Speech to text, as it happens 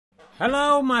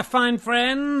Hello, my fine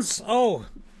friends. Oh,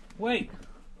 wait.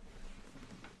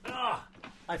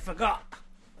 I forgot.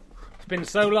 It's been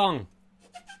so long.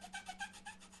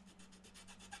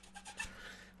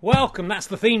 Welcome, that's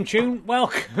the theme tune.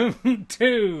 Welcome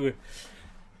to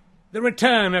the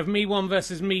return of Me1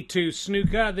 versus Me2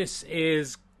 Snooker. This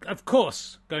is, of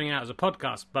course, going out as a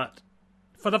podcast, but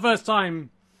for the first time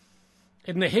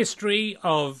in the history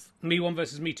of Me1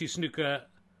 versus Me2 Snooker,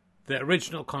 the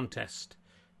original contest,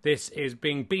 this is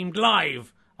being beamed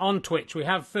live on Twitch. We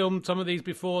have filmed some of these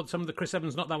before, some of the Chris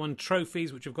Evans Not That One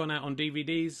trophies, which have gone out on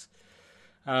DVDs.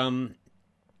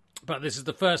 But this is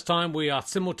the first time we are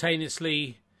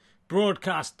simultaneously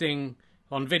broadcasting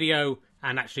on video,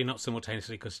 and actually not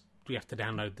simultaneously because we have to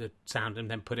download the sound and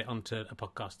then put it onto a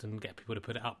podcast and get people to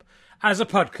put it up as a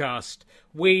podcast.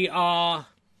 We are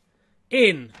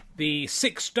in the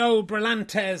Sixto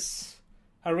Brillantes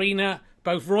Arena.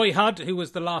 Both Roy Hudd, who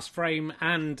was the last frame,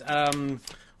 and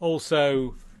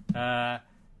also Jacobo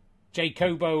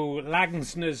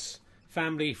Langsner's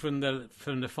family from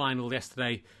the final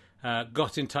yesterday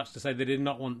got in touch to say they did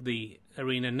not want the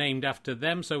arena named after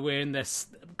them. So we're in this.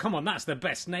 Come on, that's the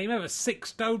best name ever,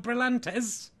 Sixto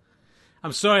Brillantes.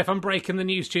 I'm sorry if I'm breaking the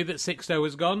news to you that Sixto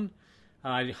has gone.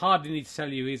 I hardly need to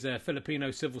tell you he's a Filipino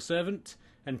civil servant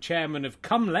and chairman of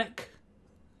Cumlec.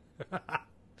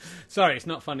 Sorry, it's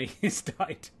not funny. He's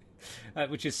died,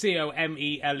 which is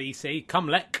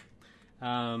Comelec,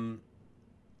 Cumlec,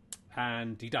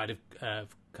 and he died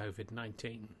of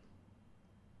COVID-19.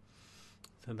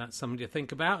 So that's something to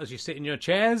think about as you sit in your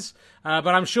chairs. But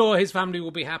I'm sure his family will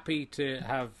be happy to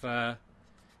have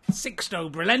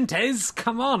Sixto Brillantes.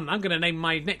 Come on, I'm going to name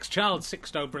my next child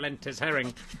Sixto Brillantes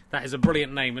Herring. That is a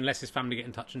brilliant name, unless his family get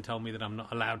in touch and tell me that I'm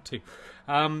not allowed to.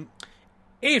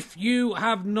 If you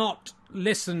have not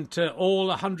listened to all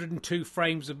 102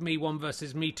 frames of Me1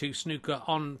 versus Me2 Snooker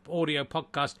on audio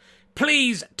podcast,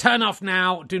 please turn off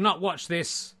now. Do not watch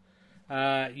this.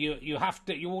 You have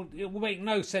to. It will make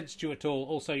no sense to you at all.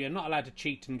 Also, you're not allowed to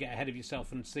cheat and get ahead of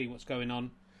yourself and see what's going on.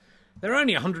 There are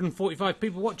only 145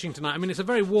 people watching tonight. I mean, it's a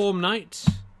very warm night.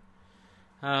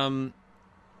 I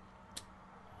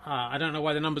don't know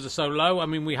why the numbers are so low. I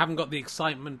mean, we haven't got the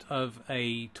excitement of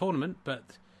a tournament,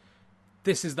 but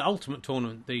this is the ultimate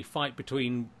tournament, the fight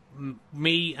between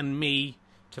me and me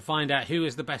to find out who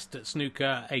is the best at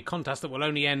snooker, a contest that will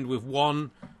only end with one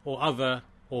or other,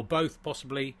 or both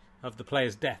possibly, of the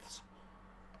players' deaths.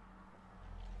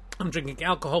 I'm drinking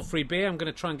alcohol-free beer. I'm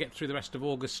going to try and get through the rest of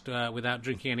August without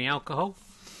drinking any alcohol.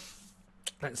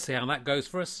 Let's see how that goes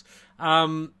for us.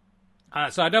 So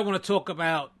I don't want to talk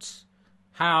about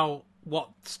what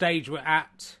stage we're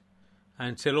at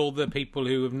until all the people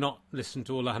who have not listened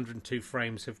to all 102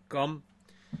 frames have gone.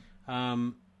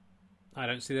 I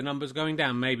don't see the numbers going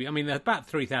down, maybe. I mean, there's about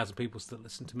 3,000 people still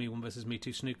listen to Me1 versus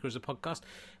Me2 Snooker as a podcast.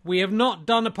 We have not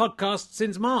done a podcast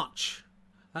since March.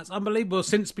 That's unbelievable,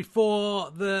 since before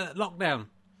the lockdown.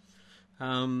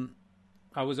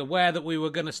 I was aware that we were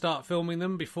going to start filming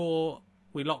them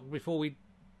when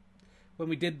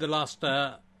we did the last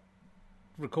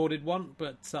recorded one,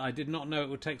 but I did not know it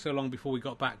would take so long before we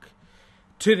got back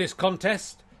to this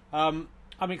contest. I'm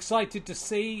excited to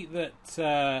see that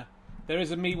there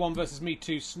is a Me1 versus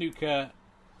Me2 Snooker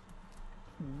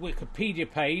Wikipedia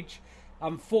page.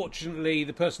 Unfortunately,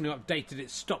 the person who updated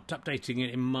it stopped updating it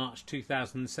in March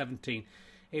 2017.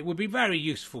 It would be very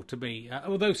useful to me,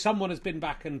 although someone has been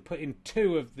back and put in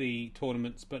 2 of the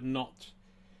tournaments, but not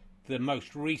the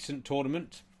most recent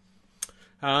tournament.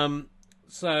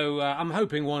 So I'm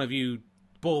hoping one of you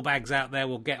ball bags out there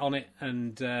will get on it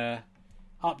and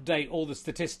update all the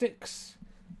statistics.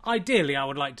 Ideally, I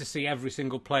would like to see every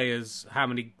single player's, how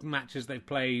many matches they've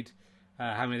played,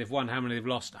 how many they've won, how many they've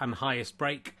lost, and highest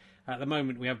break. At the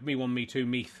moment, we have Me1, Me2,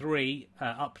 Me3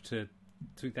 up to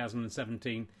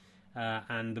 2017,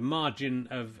 and the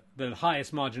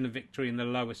highest margin of victory and the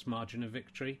lowest margin of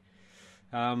victory.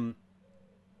 It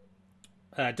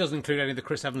doesn't include any of the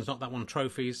Chris Evans Not That One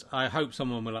trophies. I hope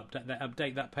someone will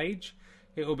update that page.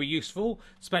 It will be useful,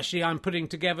 especially I'm putting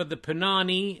together the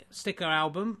Punani sticker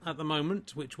album at the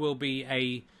moment, which will be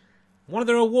one of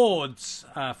the rewards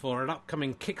for an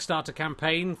upcoming Kickstarter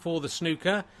campaign for the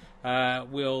snooker.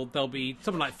 There'll be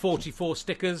something like 44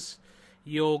 stickers.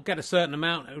 You'll get a certain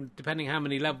amount, depending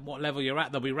what level you're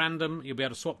at. They'll be random. You'll be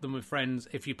able to swap them with friends.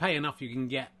 If you pay enough, you can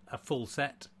get a full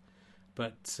set.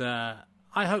 But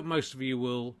I hope most of you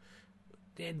will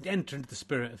enter into the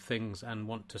spirit of things and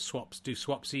want to do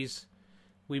swapsies.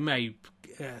 We may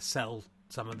sell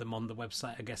some of them on the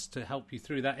website, I guess, to help you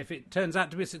through that. If it turns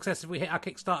out to be a success, if we hit our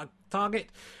Kickstarter target,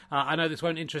 I know this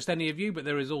won't interest any of you, but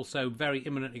there is also very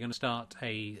imminently going to start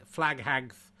a Flag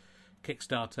Hag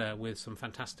Kickstarter with some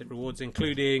fantastic rewards,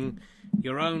 including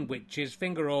your own Witch's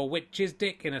Finger or Witch's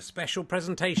Dick in a special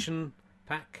presentation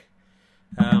pack,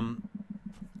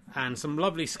 and some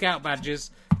lovely Scout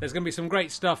badges. There's going to be some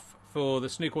great stuff for the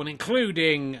Snooker one,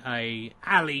 including a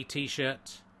Ali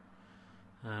t-shirt,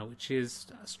 which is,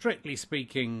 strictly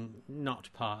speaking, not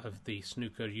part of the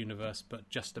Snooker universe, but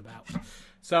just about.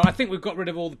 So I think we've got rid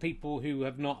of all the people who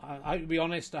have not. I hope, to be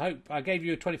honest, I hope I gave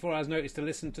you a 24 hours notice to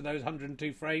listen to those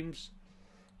 102 frames.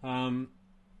 The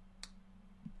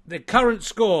current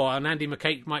score, and Andy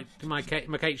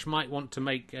McH might want to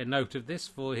make a note of this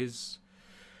for his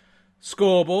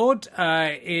scoreboard,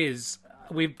 is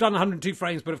we've done 102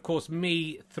 frames, but of course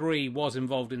Me3 was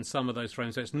involved in some of those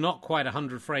frames, so it's not quite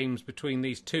 100 frames between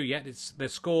these two yet. The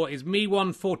score is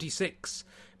Me1 46,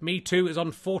 Me2 is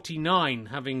on 49,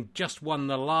 having just won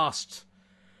the last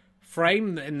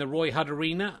frame in the Roy Hudd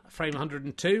Arena, frame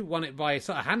 102, won it by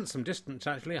a handsome distance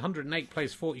actually. 108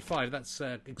 plays 45. That's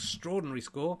an extraordinary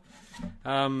score.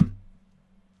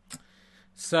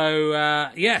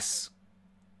 Yes,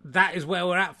 that is where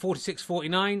we're at,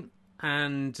 46-49.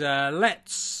 And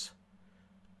let's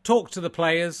talk to the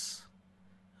players.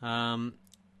 And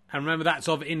remember, that's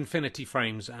of infinity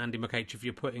frames, Andy McH, if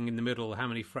you're putting in the middle how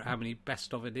many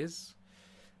best of it is.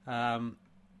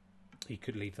 You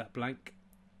could leave that blank.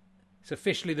 It's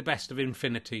officially the best of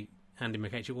infinity, Andy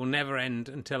McH. It will never end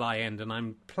until I end, and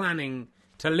I'm planning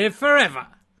to live forever.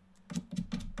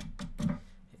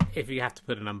 If you have to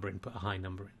put a number in, put a high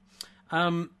number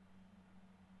in.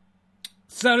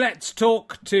 So let's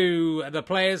talk to the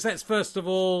players. Let's first of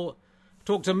all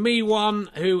talk to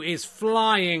Me1, who is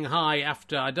flying high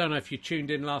after, I don't know if you tuned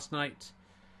in last night,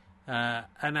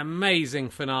 an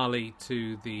amazing finale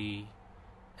to the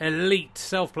elite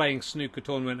self-playing snooker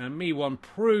tournament, and Me1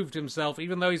 proved himself,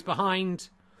 even though he's behind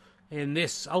in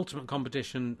this ultimate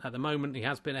competition at the moment. He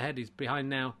has been ahead, he's behind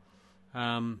now.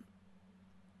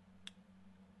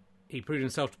 He proved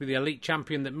himself to be the elite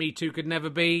champion that Me2 could never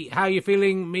be. How are you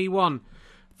feeling, Me1?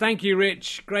 Thank you,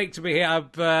 Rich. Great to be here.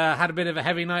 I've had a bit of a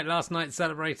heavy night last night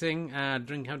celebrating. Had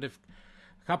a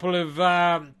couple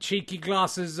of cheeky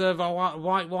glasses of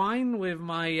white wine with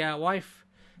my wife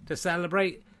to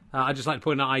celebrate. I'd just like to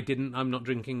point out I'm not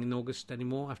drinking in August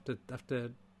anymore after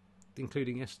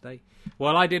including yesterday.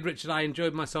 Well, I did, Richard. I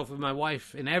enjoyed myself with my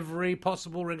wife in every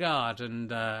possible regard,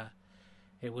 and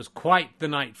it was quite the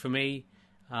night for me.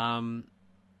 Me2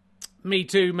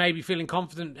 maybe feeling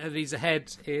confident that he's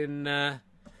ahead in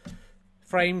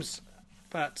frames,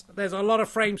 but there's a lot of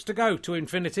frames to go to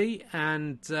infinity,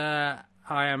 and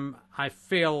I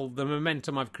feel the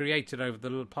momentum I've created over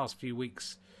the past few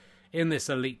weeks in this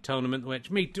elite tournament, which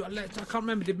Me2, I can't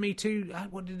remember, did Me2,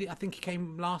 what did he, I think he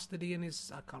came last, did he, in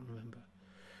his, I can't remember,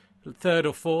 third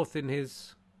or fourth in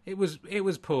his, it was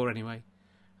poor anyway.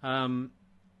 I'm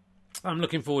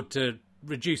looking forward to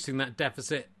reducing that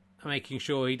deficit, making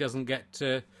sure he doesn't get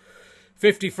to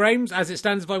 50 frames. As it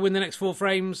stands, if I win the next 4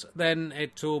 frames, then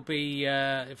it will be,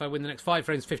 if I win the next 5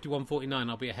 frames, 51-49,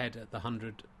 I'll be ahead at the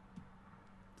 100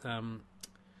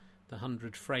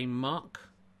 frame mark. I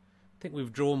think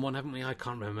we've drawn one, haven't we? I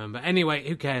can't remember. Anyway,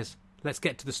 who cares? Let's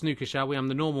get to the snooker, shall we? I'm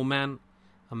the normal man.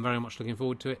 I'm very much looking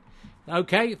forward to it.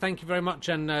 Okay, thank you very much.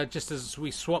 And just as we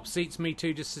swap seats,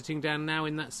 Me2 just sitting down now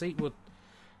in that seat, we'll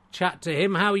chat to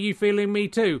him. How are you feeling,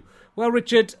 Me2? Well,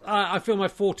 Richard, I feel my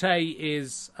forte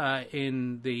is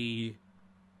in the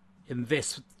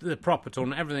proper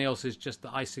tournament. Everything else is just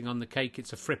the icing on the cake.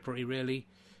 It's a frippery, really.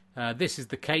 This is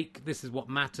the cake. This is what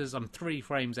matters. I'm 3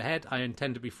 frames ahead. I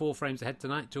intend to be 4 frames ahead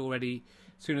tonight to already,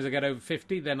 as soon as I get over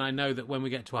 50, then I know that when we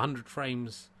get to 100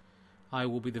 frames, I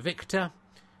will be the victor.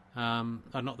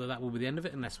 Not that will be the end of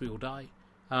it, unless we all die.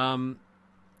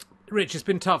 Rich, it's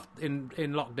been tough in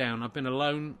lockdown. I've been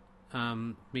alone.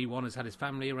 Me1 has had his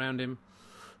family around him.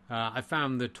 I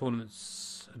found the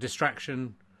tournament's a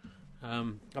distraction.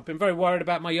 I've been very worried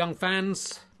about my young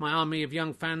fans, my army of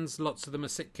young fans. Lots of them are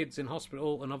sick kids in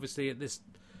hospital, and obviously at this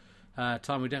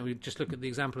time we just look at the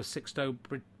example of Sixto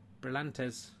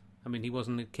Brillantes. I mean, he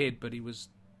wasn't a kid, but he was,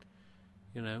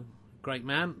 great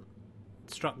man,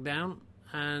 struck down,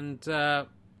 and I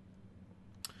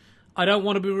don't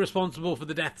want to be responsible for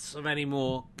the deaths of any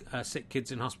more sick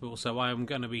kids in hospital, so I am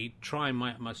going to be trying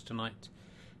my utmost tonight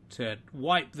to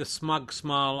wipe the smug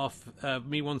smile off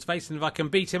Me1's face. And if I can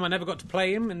beat him, I never got to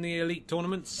play him in the elite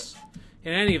tournaments,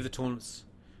 in any of the tournaments.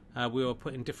 We were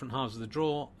put in different halves of the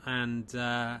draw, and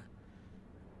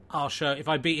I'll show, if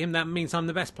I beat him, that means I'm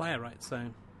the best player, right?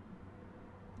 So,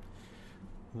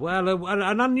 well,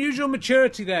 an unusual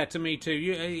maturity there to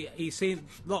Me2.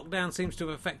 Lockdown seems to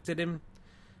have affected him.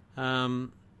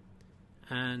 And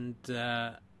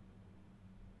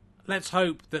let's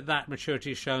hope that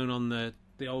maturity is shown on the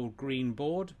old green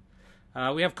board.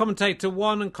 We have commentator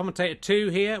 1 and commentator 2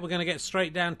 here. We're going to get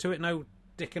straight down to it. No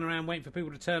dicking around waiting for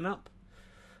people to turn up.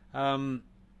 And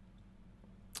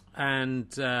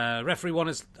referee 1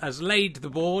 has laid the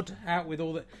board out with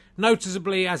all the...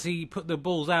 Noticeably, as he put the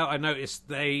balls out, I noticed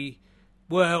they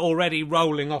were already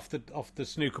rolling off the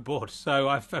snooker board. So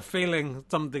I have a feeling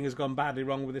something has gone badly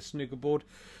wrong with this snooker board.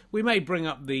 We may bring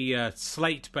up the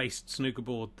slate-based snooker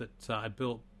board that I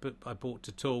bought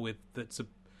to tour with. That's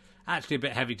actually a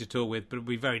bit heavy to tour with, but it'll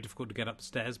be very difficult to get up the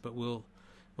stairs. But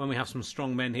when we have some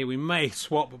strong men here, we may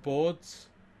swap boards.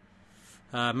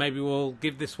 Maybe we'll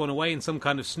give this one away in some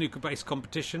kind of snooker-based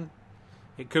competition.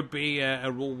 It could be a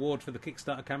reward for the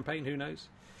Kickstarter campaign. Who knows?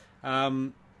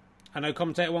 I know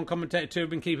commentator 1, commentator 2 have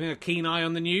been keeping a keen eye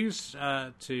on the news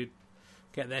to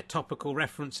get their topical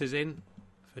references in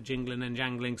for jingling and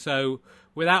jangling. So,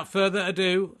 without further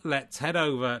ado, let's head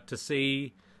over to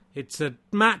see. It's a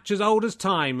match as old as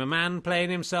time. A man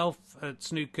playing himself at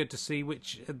snooker to see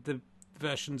which of the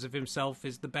versions of himself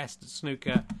is the best at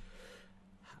snooker.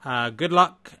 Good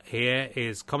luck. Here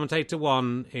is commentator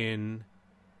 1 in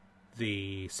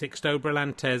the Sixto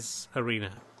Brillantes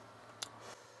Arena.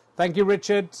 Thank you,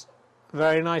 Richard.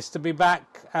 Very nice to be back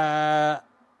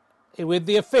with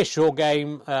the official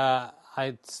game.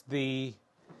 It's the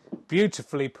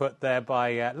beautifully put there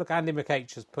by look, Andy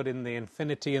McH has put in the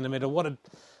infinity in the middle.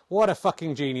 What a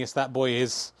fucking genius that boy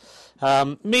is.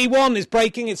 Me1 is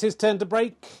breaking. It's his turn to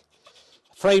break.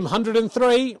 Frame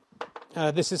 103.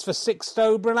 This is for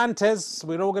Sixto Brillantes.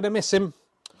 We're all going to miss him.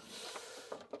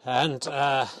 And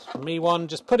Me1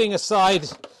 just putting aside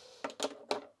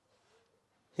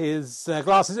his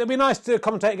glasses. It'd be nice to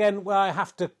commentate again where I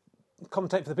have to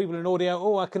commentate for the people in audio.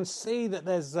 Oh, I can see that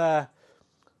there's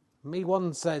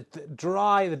Me1's the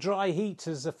dry heat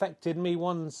has affected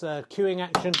Me1's queuing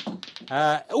action.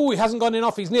 He hasn't gone in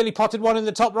off. He's nearly potted one in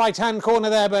the top right-hand corner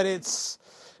there, but it's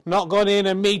not gone in.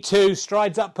 And Me2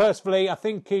 strides up purposefully. I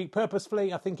think he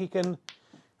can.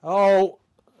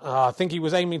 I think he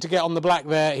was aiming to get on the black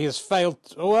there. He has failed.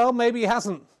 Well, maybe he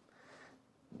hasn't.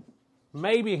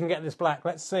 Maybe he can get this black.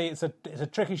 Let's see. It's a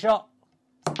tricky shot.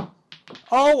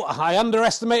 Oh, I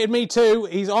underestimated Me2.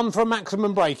 He's on for a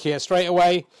maximum break here straight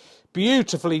away.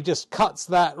 Beautifully just cuts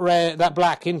that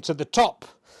black into the top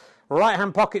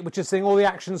right-hand pocket, which is seeing all the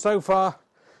action so far.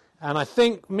 And I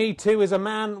think Me2 is a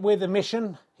man with a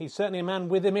mission. He's certainly a man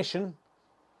with a mission.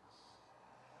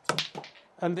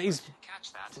 And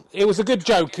it was a good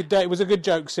joke. It was a good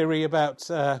joke, Siri, about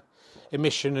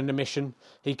emission and emission.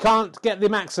 He can't get the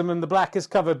maximum. The black is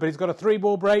covered, but he's got a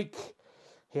 3-ball break.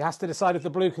 He has to decide if the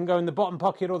blue can go in the bottom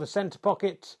pocket or the centre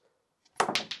pocket.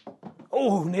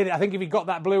 Oh, nearly. I think if he got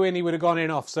that blue in, he would have gone in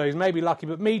off. So he's maybe lucky.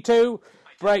 But Me2,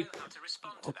 break.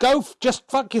 Just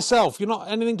fuck yourself. You're not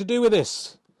anything to do with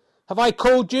this. Have I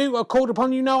called you or called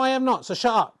upon you? No, I am not. So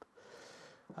shut up.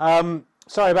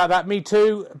 Sorry about that.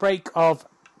 Me2, break of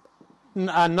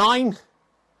 9.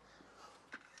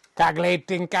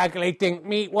 Calculating.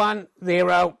 Me1,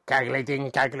 0.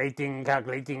 Calculating.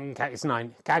 It's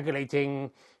 9.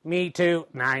 Calculating. Me2,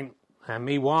 9. And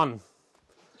Me1.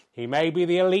 He may be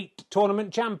the elite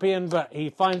tournament champion, but he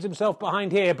finds himself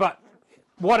behind here. But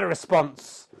what a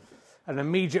response. An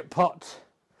immediate pot.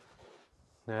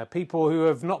 People who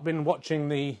have not been watching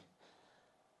the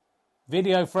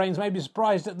video frames may be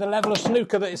surprised at the level of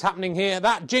snooker that is happening here.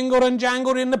 That jingled and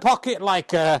jangled in the pocket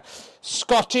like a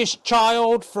Scottish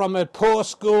child from a poor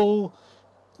school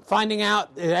finding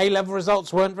out the A-level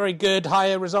results weren't very good,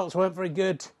 higher results weren't very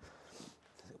good.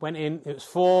 Went in, it was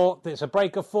 4. It's a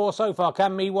break of 4 so far.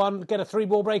 Can Me1 get a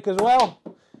 3-ball break as well?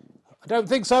 I don't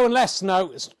think so, unless, no,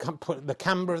 the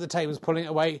camber of the table is pulling it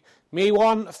away.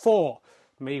 Me1, 4.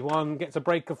 Me1 gets a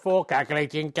break of 4.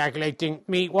 Calculating.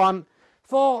 Me1,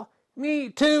 4.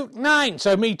 Me2, 9.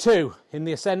 So Me2 in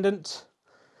the ascendant.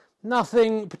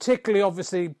 Nothing particularly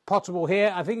obviously potable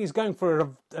here. I think he's going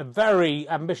for a very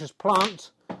ambitious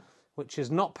plant, which has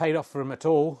not paid off for him at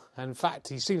all. In fact,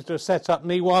 he seems to have set up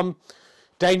Me1.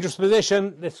 Dangerous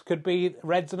position. This could be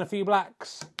reds and a few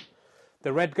blacks.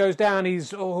 The red goes down.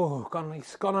 He's gone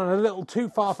on a little too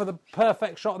far for the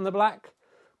perfect shot on the black,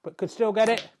 but could still get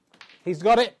it. He's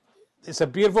got it. It's a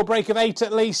beautiful break of 8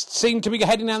 at least. Seemed to be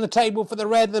heading down the table for the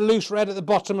red, the loose red at the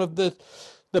bottom of the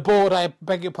board. I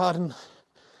beg your pardon.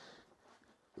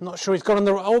 I'm not sure he's got on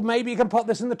the... Oh, maybe he can put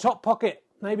this in the top pocket.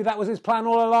 Maybe that was his plan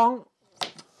all along.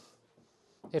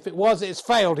 If it was, it's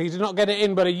failed. He did not get it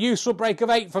in, but a useful break of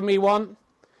 8 for Me1.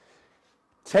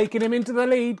 Taking him into the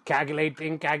lead.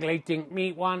 Calculating.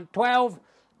 Me1, 12.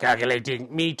 Calculating.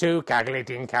 Me2.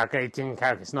 Calculating.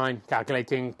 It's 9.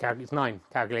 Calculating. It's 9.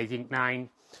 Calculating. 9.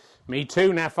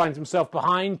 Me2 now finds himself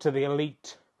behind to the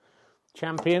elite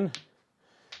champion.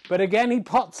 But again, he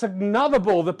pots another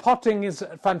ball. The potting is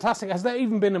fantastic. Has there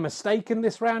even been a mistake in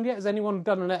this round yet? Has anyone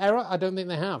done an error? I don't think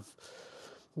they have.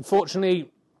 Unfortunately,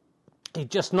 he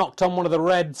just knocked on one of the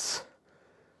reds.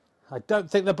 I don't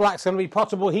think the black's going to be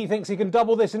potable. He thinks he can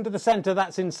double this into the centre.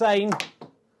 That's insane.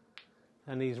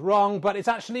 And he's wrong, but it's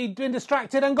actually been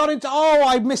distracted and got into... Oh,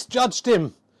 I misjudged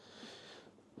him.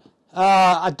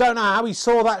 I don't know how he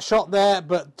saw that shot there,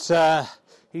 but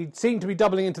he seemed to be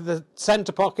doubling into the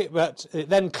centre pocket, but it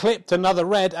then clipped another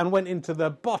red and went into the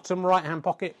bottom right-hand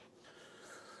pocket.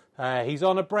 He's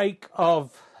on a break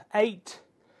of 8.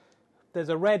 There's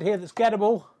a red here that's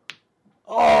gettable.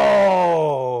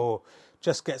 Oh!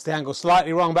 Just gets the angle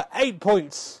slightly wrong, but 8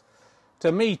 points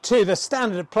to Me2. The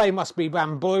standard of play must be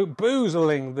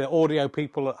bamboozling the audio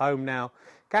people at home now.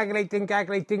 Calculating,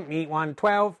 Me1,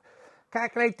 12.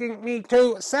 Calculating,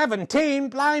 Me2, 17.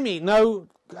 Blimey. No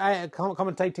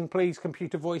commentating, please,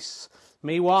 computer voice.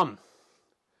 Me1.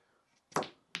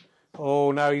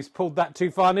 Oh, no, he's pulled that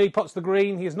too far. No, he pots the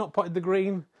green. He has not potted the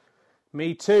green.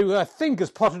 Me2, I think,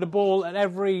 has potted a ball at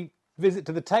every visit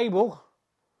to the table.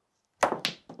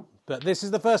 But this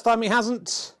is the first time he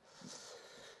hasn't.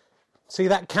 See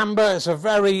that camber? It's a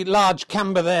very large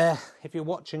camber there, if you're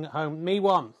watching at home.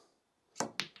 Me1.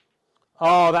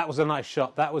 Oh, that was a nice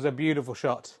shot. That was a beautiful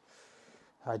shot.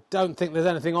 I don't think there's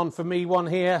anything on for Me1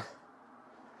 here.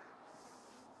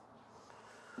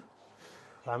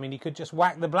 I mean, he could just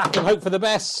whack the black and hope for the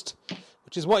best,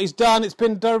 which is what he's done. It's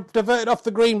been diverted off the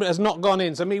green, but has not gone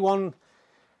in. So Me1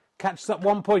 catches up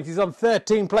 1 point. He's on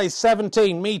 13, plays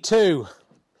 17. Me2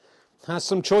 has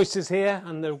some choices here,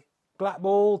 and the black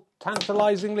ball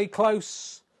tantalisingly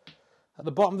close at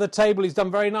the bottom of the table. He's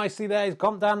done very nicely there. He's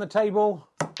gone down the table.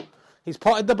 He's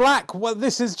potted the black. Well,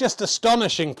 this is just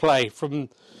astonishing play from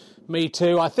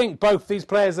Me2. I think both these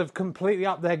players have completely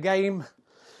upped their game.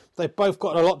 They've both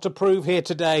got a lot to prove here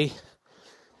today. And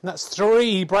that's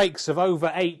 3 breaks of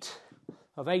over 8,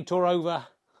 of 8 or over.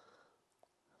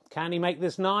 Can he make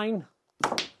this 9?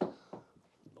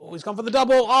 Oh, he's gone for the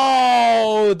double.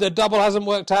 Oh, the double hasn't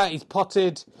worked out. He's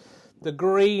potted the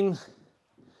green,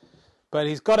 but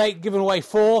he's got 8, given away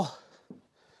 4.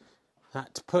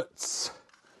 That puts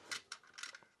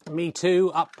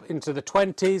Me2 up into the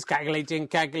 20s. Calculating.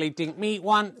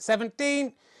 Me1,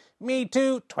 17.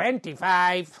 Me2,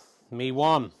 25.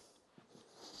 Me1.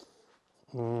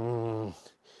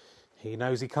 He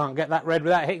knows he can't get that red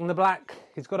without hitting the black.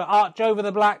 He's got to arch over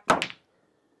the black.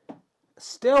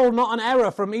 Still not an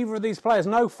error from either of these players.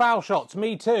 No foul shots.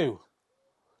 Me2.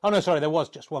 Oh, no, sorry. There was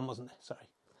just one, wasn't there? Sorry.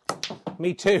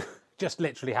 Me2. Just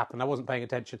literally happened. I wasn't paying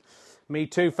attention.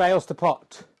 Me2 fails to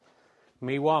pot.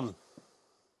 Me1.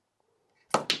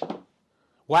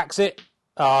 Whacks it.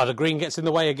 Ah, the green gets in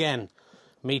the way again.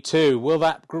 Me2. Will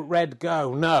that red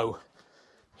go? No.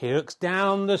 He looks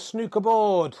down the snooker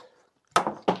board.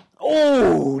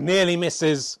 Oh, nearly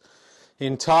misses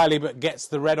entirely, but gets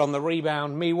the red on the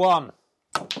rebound. Me1.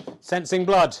 Sensing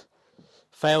blood.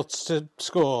 Fails to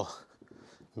score.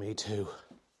 Me2.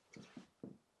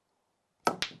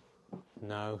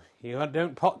 No, you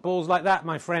don't pot balls like that,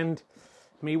 my friend.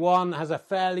 Me1 has a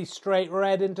fairly straight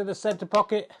red into the centre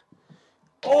pocket.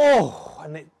 Oh,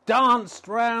 and it danced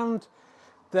round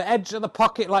the edge of the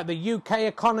pocket like the UK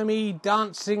economy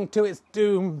dancing to its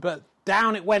doom, but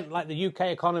down it went like the UK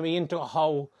economy into a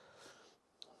hole.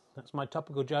 That's my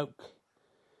topical joke.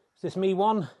 Is this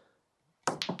Me1?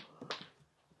 I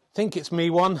think it's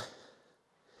Me1.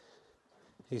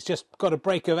 He's just got a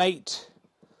break of 8.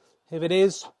 If it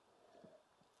is.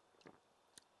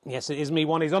 Yes, it is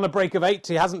Me1. He's on a break of 8.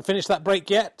 He hasn't finished that break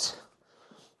yet.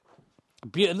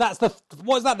 That's the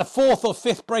 4th or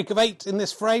 5th break of 8 in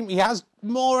this frame. He has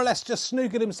more or less just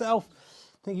snookered himself. I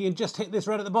think he can just hit this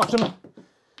red at the bottom.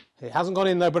 It hasn't gone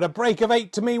in though, but a break of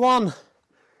 8 to Me1.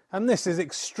 And this is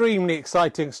extremely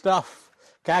exciting stuff.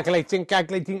 Calculating.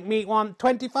 Me1,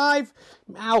 25.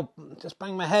 Ow, just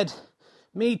banged my head.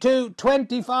 Me2,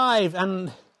 25.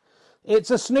 And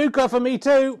it's a snooker for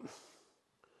Me2.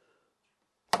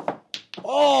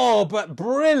 Oh, but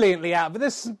brilliantly out. But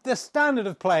the standard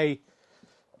of play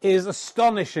is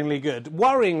astonishingly good.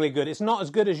 Worryingly good. It's not as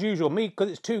good as usual. Because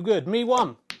it's too good.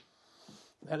 Me1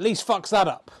 at least fucks that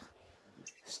up.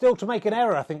 Still to make an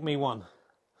error, I think, Me1.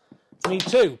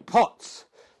 Me2 pots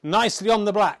nicely on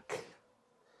the black.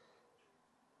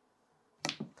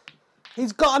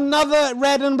 He's got another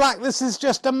red and black. This is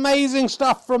just amazing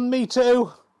stuff from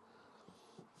Me2.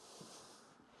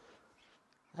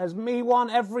 As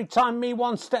Me1, every time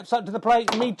Me1 steps up to the plate,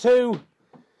 Me2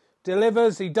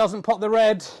 delivers. He doesn't pot the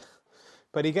red.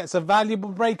 But he gets a valuable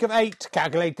break of 8.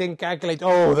 Calculating.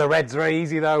 Oh, the red's very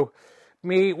easy, though.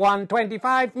 Me1,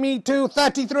 25. Me2,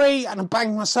 33. And I'm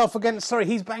banging myself against... Sorry,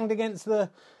 he's banged against the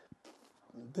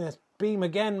beam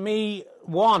again.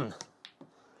 Me1.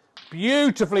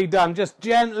 Beautifully done. Just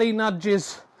gently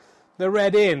nudges the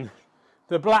red in.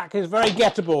 The black is very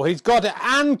gettable. He's got it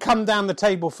and come down the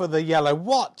table for the yellow.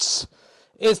 What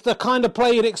is the kind of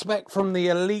play you'd expect from the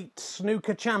elite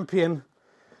snooker champion?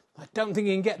 I don't think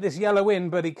he can get this yellow in,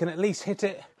 but he can at least hit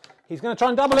it. He's going to try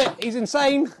and double it. He's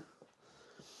insane.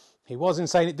 He was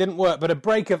insane. It didn't work, but a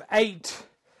break of 8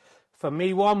 for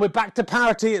Me1. We're back to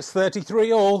parity. It's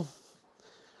 33 all.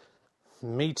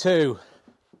 Me2.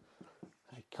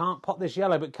 He can't pot this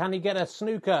yellow, but can he get a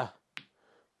snooker?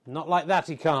 Not like that,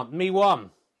 he can't. Me1.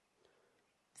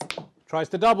 Tries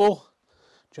to double.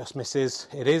 Just misses.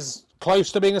 It is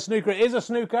close to being a snooker. It is a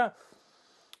snooker.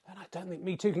 And I don't think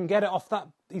Me2 can get it off that.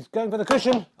 He's going for the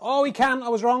cushion. Oh, he can. I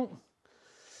was wrong.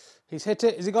 He's hit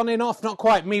it. Has he gone in off? Not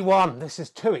quite. Me1. This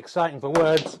is too exciting for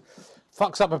words.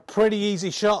 Fucks up a pretty easy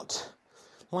shot.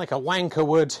 Like a wanker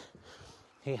would.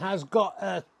 He has got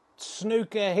a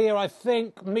snooker here, I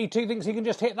think. Me2 thinks he can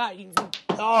just hit that.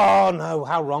 Oh, no.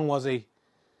 How wrong was he?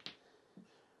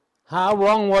 How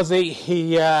wrong was he?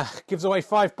 He gives away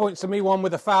 5 points to Me1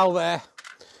 with a foul there.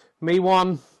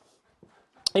 Me1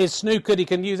 is snookered. He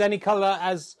can use any colour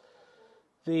as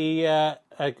the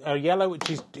a yellow, which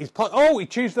he's pot. Oh, he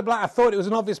chose the black. I thought it was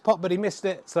an obvious pot, but he missed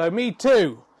it. So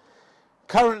Me2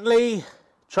 currently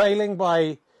trailing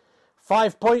by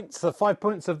 5 points. The 5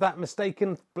 points of that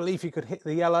mistaken belief he could hit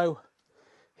the yellow.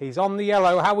 He's on the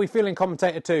yellow. How are we feeling,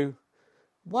 commentator 2?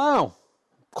 Wow.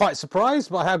 Quite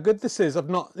surprised by how good this is.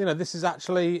 This is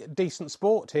actually decent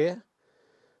sport here.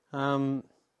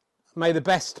 May the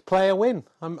best player win.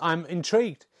 I'm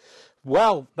intrigued.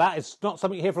 Well, that is not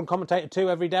something you hear from commentator 2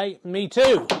 every day.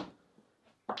 Me2.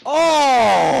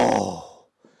 Oh!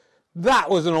 That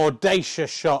was an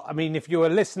audacious shot. I mean, if you were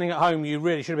listening at home, you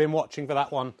really should have been watching for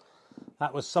that one.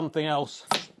 That was something else.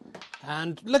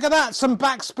 And look at that, some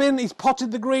backspin. He's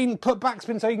potted the green, put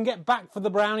backspin so he can get back for the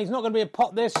brown. He's not going to be a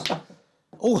pot this.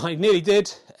 Oh, he nearly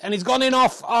did. And he's gone in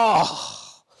off.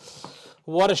 Oh,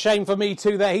 what a shame for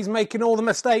Me2 there. He's making all the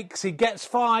mistakes. He gets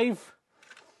 5.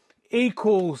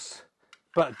 Equals.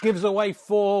 But gives away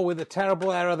 4 with a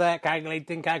terrible error there.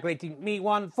 Calculating.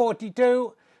 Me1,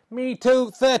 42.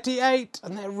 Me2, 38.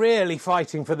 And they're really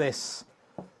fighting for this.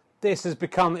 This has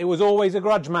become... It was always a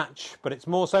grudge match. But it's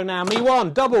more so now.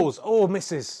 Me1, doubles. Oh,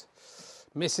 misses.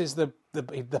 Misses the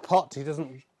pot. He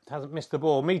hasn't missed the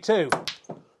ball. Me2.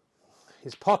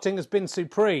 His potting has been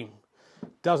supreme.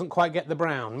 Doesn't quite get the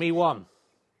brown. Me1.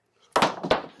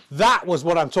 That was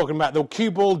what I'm talking about. The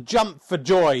cue ball jump for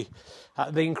joy.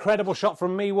 The incredible shot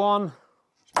from Me1.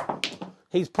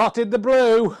 He's potted the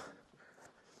blue.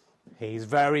 He's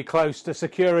very close to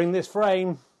securing this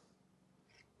frame.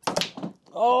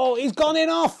 Oh, he's gone in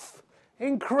off.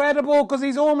 Incredible, because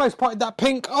he's almost potted that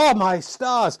pink. Oh, my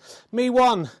stars.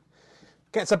 Me1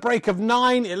 gets a break of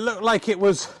 9. It looked like it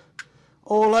was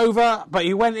all over, but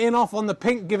he went in off on the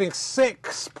pink, giving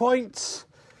 6 points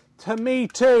to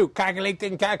Me2.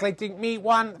 Calculating.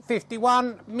 Me1,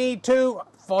 51. Me2,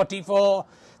 44.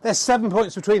 There's 7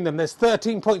 points between them. There's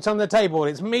 13 points on the table.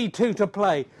 It's Me2 to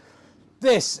play.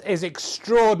 This is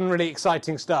extraordinarily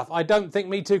exciting stuff. I don't think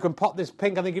Me2 can pot this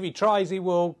pink. I think if he tries, he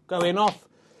will go in off.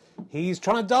 He's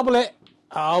trying to double it.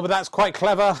 Oh, but that's quite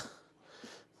clever.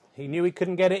 He knew he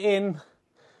couldn't get it in.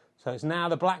 So it's now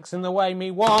the black's in the way.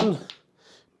 Me1.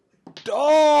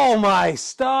 Oh, my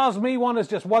stars. Me1 has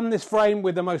just won this frame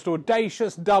with the most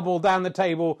audacious double down the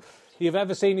table you've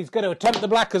ever seen. He's going to attempt the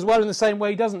black as well in the same way.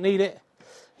 He doesn't need it.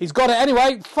 He's got it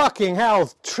anyway. Fucking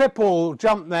hell. Triple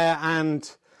jump there, and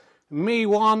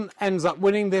Me1 ends up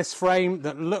winning this frame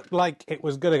that looked like it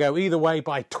was going to go either way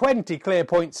by 20 clear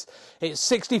points. It's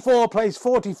 64 plays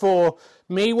 44.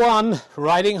 Me1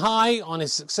 riding high on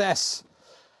his success.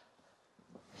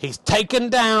 He's taken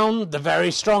down the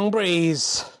very strong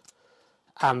breeze.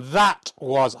 And that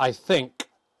was, I think,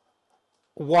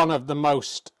 one of the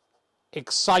most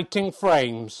exciting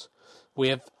frames we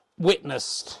have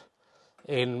witnessed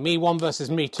in Me1 versus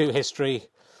Me2 history.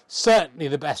 Certainly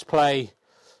the best play.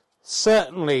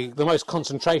 Certainly the most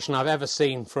concentration I've ever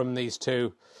seen from these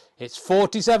two. It's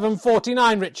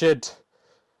 47-49, Richard.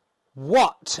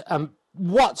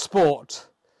 What sport.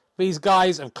 These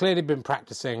guys have clearly been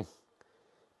practicing.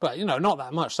 But, not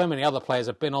that much. So many other players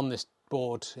have been on this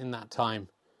board in that time.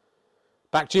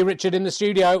 Back to you, Richard, in the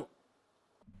studio.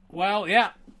 Well, yeah.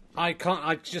 I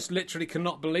just literally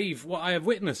cannot believe what I have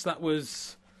witnessed. That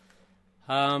was,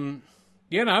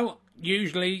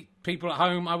 usually people at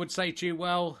home, I would say to you,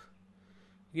 well,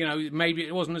 you know, maybe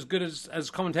it wasn't as good as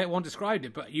Commentator One described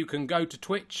it, but you can go to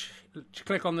Twitch,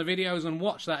 click on the videos and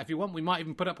watch that if you want. We might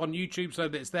even put up on YouTube so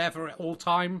that it's there for all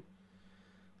time.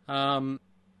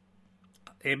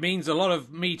 It means a lot of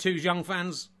Me2's young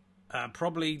fans are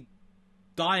probably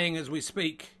dying as we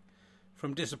speak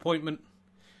from disappointment.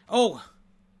 Oh,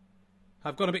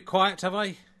 I've gone a bit quiet, have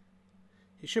I?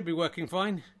 It should be working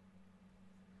fine.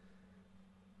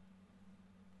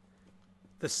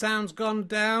 The sound's gone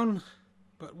down.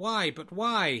 But why? But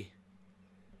why? It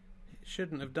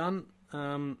shouldn't have done.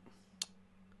 I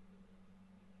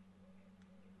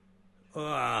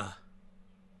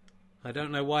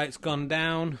don't know why it's gone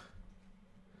down.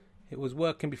 It was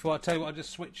working before. I'll tell you what, I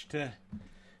just switched to...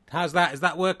 How's that? Is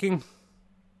that working?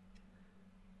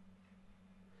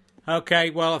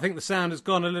 Okay, well, I think the sound has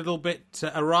gone a little bit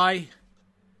awry.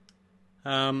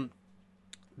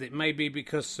 It may be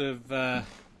because of... I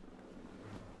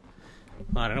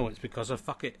don't know what it's because of.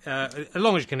 Fuck it. As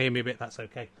long as you can hear me a bit, that's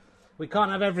okay. We can't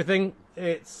have everything.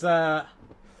 It's... well,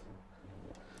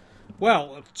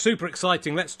 super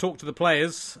exciting. Let's talk to the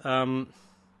players. I'm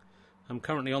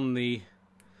currently on the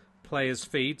players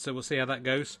feed, so we'll see how that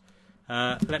goes.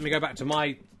 Let me go back to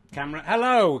my camera.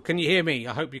 Hello, can you hear me?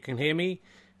 I hope you can hear me.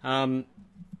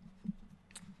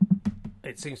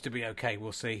 It seems to be okay.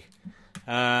 We'll see.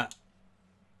 Yeah,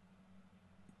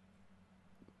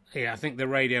 I think the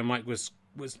radio mic was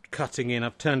cutting in.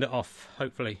 I've turned it off,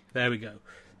 hopefully. There we go.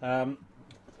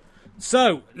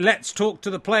 So, let's talk to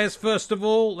the players first of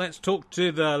all. Let's talk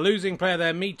to the losing player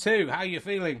there, Me2. How are you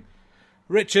feeling?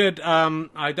 Richard,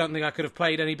 I don't think I could have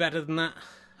played any better than that.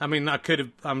 I mean, I could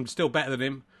have. I'm still better than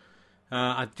him.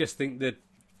 I just think that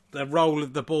the roll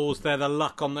of the balls there, the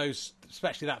luck on those,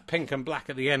 especially that pink and black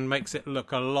at the end, makes it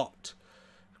look a lot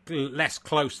less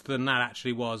close than that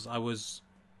actually was.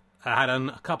 I had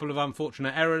a couple of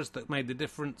unfortunate errors that made the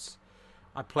difference.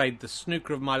 I played the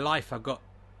snooker of my life. I got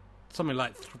something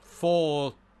like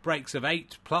 4 breaks of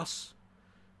 8 plus.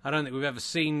 I don't think we've ever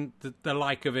seen the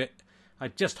like of it. I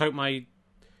just hope my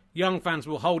young fans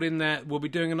will hold in there. We'll be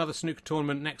doing another snooker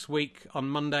tournament next week on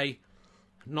Monday.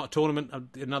 Not a tournament,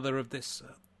 another of this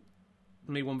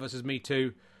Me1 versus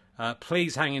Me2.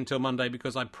 Please hang in till Monday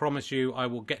because I promise you I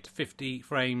will get to 50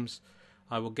 frames.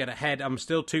 I will get ahead. I'm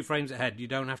still 2 frames ahead. You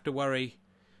don't have to worry.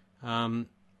 It's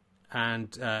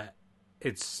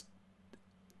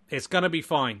going to be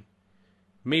fine.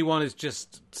 Me1 is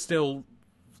just still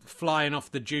flying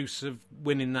off the juice of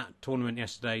winning that tournament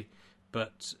yesterday.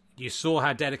 But you saw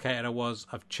how dedicated I was.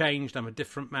 I've changed. I'm a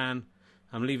different man.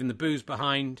 I'm leaving the booze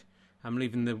behind. I'm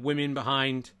leaving the women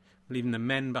behind. I'm leaving the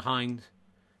men behind.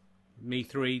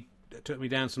 Me3 took me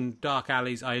down some dark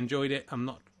alleys. I enjoyed it. I'm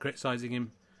not criticising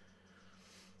him.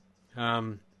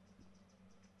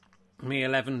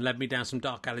 Me11 led me down some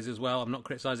dark alleys as well. I'm not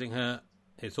criticising her.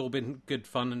 It's all been good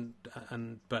fun,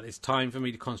 but it's time for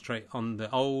me to concentrate on the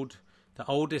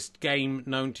oldest game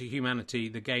known to humanity,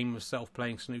 the game of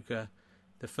self-playing snooker.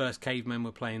 The first cavemen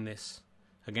were playing this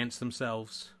against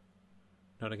themselves,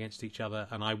 not against each other.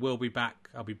 And I will be back.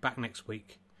 I'll be back next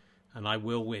week, and I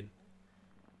will win.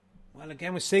 Well,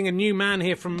 again, we're seeing a new man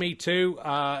here from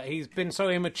Me2. He's been so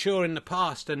immature in the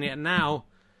past, and yet now,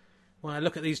 when I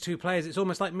look at these two players, it's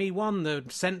almost like Me1. The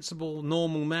sensible,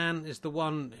 normal man is the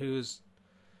one who's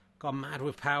gone mad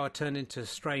with power, turned into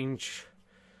strange...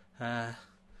 what's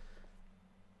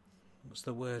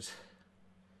the word?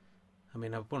 I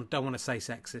mean, don't want to say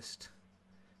sexist.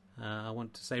 I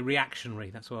want to say reactionary.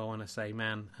 That's what I want to say,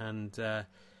 man.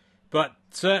 But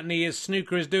certainly as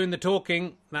snooker is doing the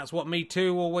talking, that's what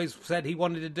Me2 always said he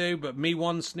wanted to do, but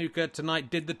Me1 snooker tonight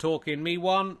did the talking.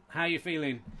 Me1, how you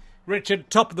feeling? Richard,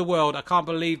 top of the world. I can't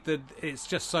believe that it's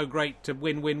just so great to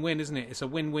win, isn't it? It's a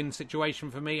win-win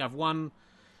situation for me. I've won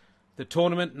the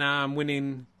tournament. Now I'm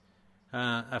winning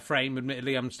a frame.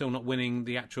 Admittedly, I'm still not winning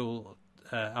the actual...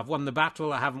 I've won the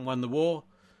battle. I haven't won the war.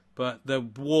 But the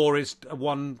war is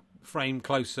one frame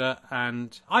closer,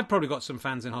 and I've probably got some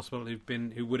fans in hospital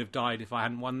who would have died if I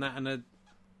hadn't won that, and are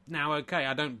now okay.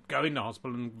 I don't go into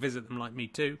hospital and visit them like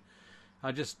Me2.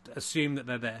 I just assume that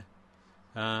they're there.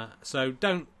 So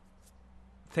don't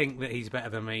think that he's better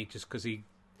than me just because he's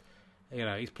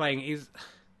playing.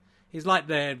 He's like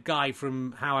the guy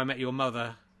from How I Met Your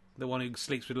Mother, the one who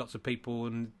sleeps with lots of people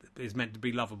and is meant to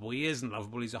be lovable. He isn't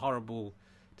lovable. He's a horrible,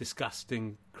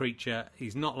 disgusting creature.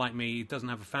 He's not like me. He doesn't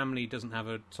have a family. He doesn't have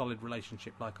a solid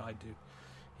relationship like I do.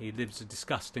 He lives a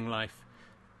disgusting life.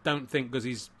 Don't think because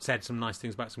he's said some nice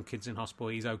things about some kids in hospital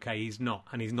he's okay. He's not,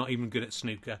 and he's not even good at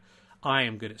snooker. I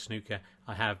am good at snooker.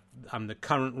 I'm the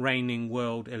current reigning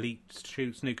world elite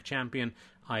snooker champion.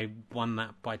 I won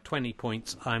that by 20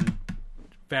 points. I'm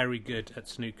very good at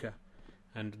snooker.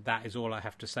 And that is all I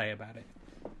have to say about it.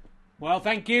 Well,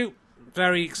 thank you.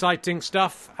 Very exciting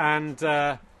stuff. And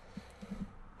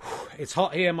it's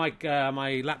hot here.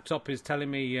 My laptop is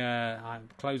telling me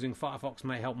closing Firefox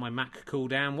may help my Mac cool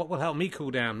down. What will help me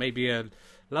cool down? Maybe a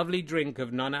lovely drink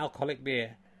of non-alcoholic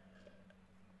beer.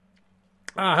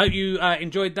 I hope you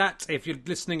enjoyed that. If you're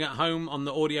listening at home on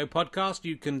the audio podcast,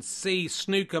 you can see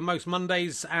Snooker most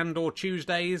Mondays and or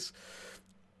Tuesdays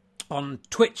on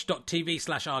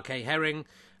twitch.tv/rkherring.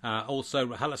 Also,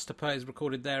 Rahulastapa is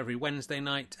recorded there every Wednesday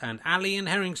night. And Ali and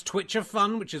Herring's Twitch of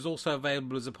Fun, which is also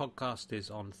available as a podcast, is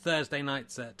on Thursday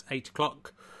nights at 8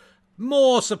 o'clock.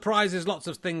 More surprises, lots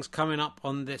of things coming up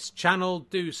on this channel.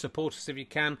 Do support us if you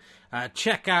can.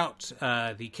 Check out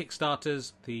the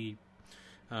Kickstarters. The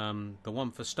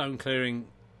one for stone clearing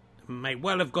may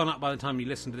well have gone up by the time you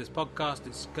listen to this podcast.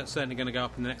 It's certainly going to go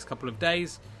up in the next couple of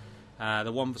days.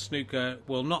 The one for Snooker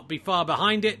will not be far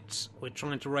behind it. We're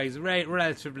trying to raise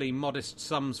relatively modest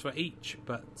sums for each,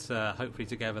 but hopefully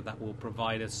together that will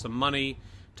provide us some money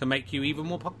to make you even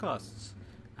more podcasts.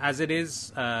 As it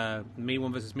is,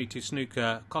 Me1 versus Me2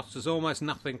 Snooker costs us almost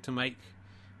nothing to make,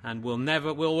 and we'll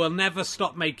never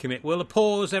stop making it. We'll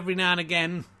pause every now and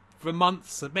again for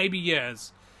months, maybe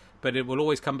years, but it will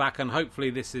always come back, and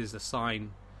hopefully this is a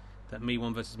sign that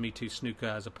Me1 versus Me2 Snooker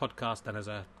as a podcast and as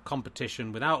a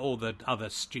competition without all the other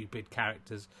stupid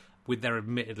characters with their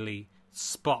admittedly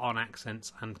spot-on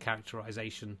accents and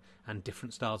characterization and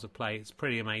different styles of play. It's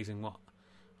pretty amazing what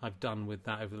I've done with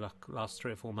that over the last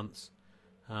 3 or 4 months.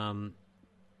 But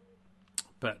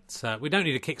we don't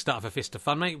need a Kickstarter for Fist of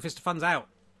Fun, mate. Fist of Fun's out.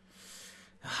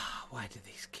 Why do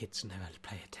these kids never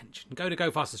pay attention? Go to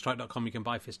gofasterstrike.com. You can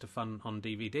buy Fist of Fun on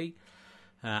DVD.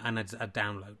 And it's a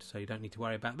download, so you don't need to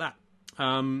worry about that.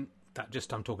 I'm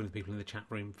talking to people in the chat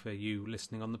room for you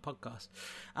listening on the podcast.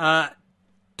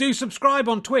 Do subscribe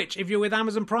on Twitch. If you're with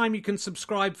Amazon Prime, you can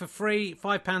subscribe for free.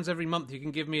 £5 every month you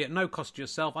can give me at no cost to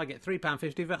yourself. I get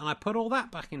 £3.50 of it, and I put all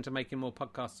that back into making more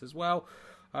podcasts as well.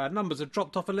 Numbers have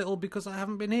dropped off a little because I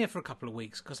haven't been here for a couple of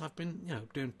weeks because I've been,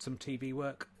 doing some TV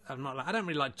work. I don't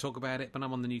really like to talk about it, but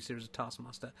I'm on the new series of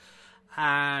Taskmaster.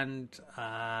 And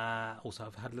also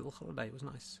I've had a little holiday. It was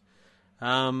nice.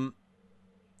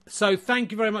 So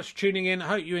thank you very much for tuning in. I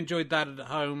hope you enjoyed that at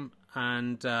home.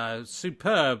 And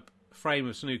superb frame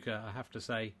of Snooker, I have to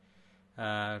say.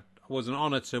 It was an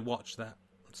honour to watch that.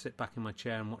 Sit back in my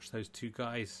chair and watch those two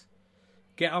guys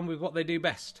get on with what they do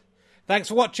best. Thanks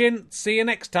for watching. See you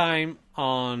next time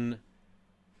on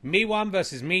Me1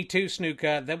 versus Me2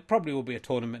 Snooker. There probably will be a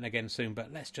tournament again soon,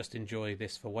 but let's just enjoy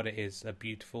this for what it is, a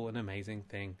beautiful and amazing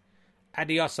thing.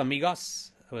 Adios,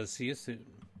 amigos. I will see you soon.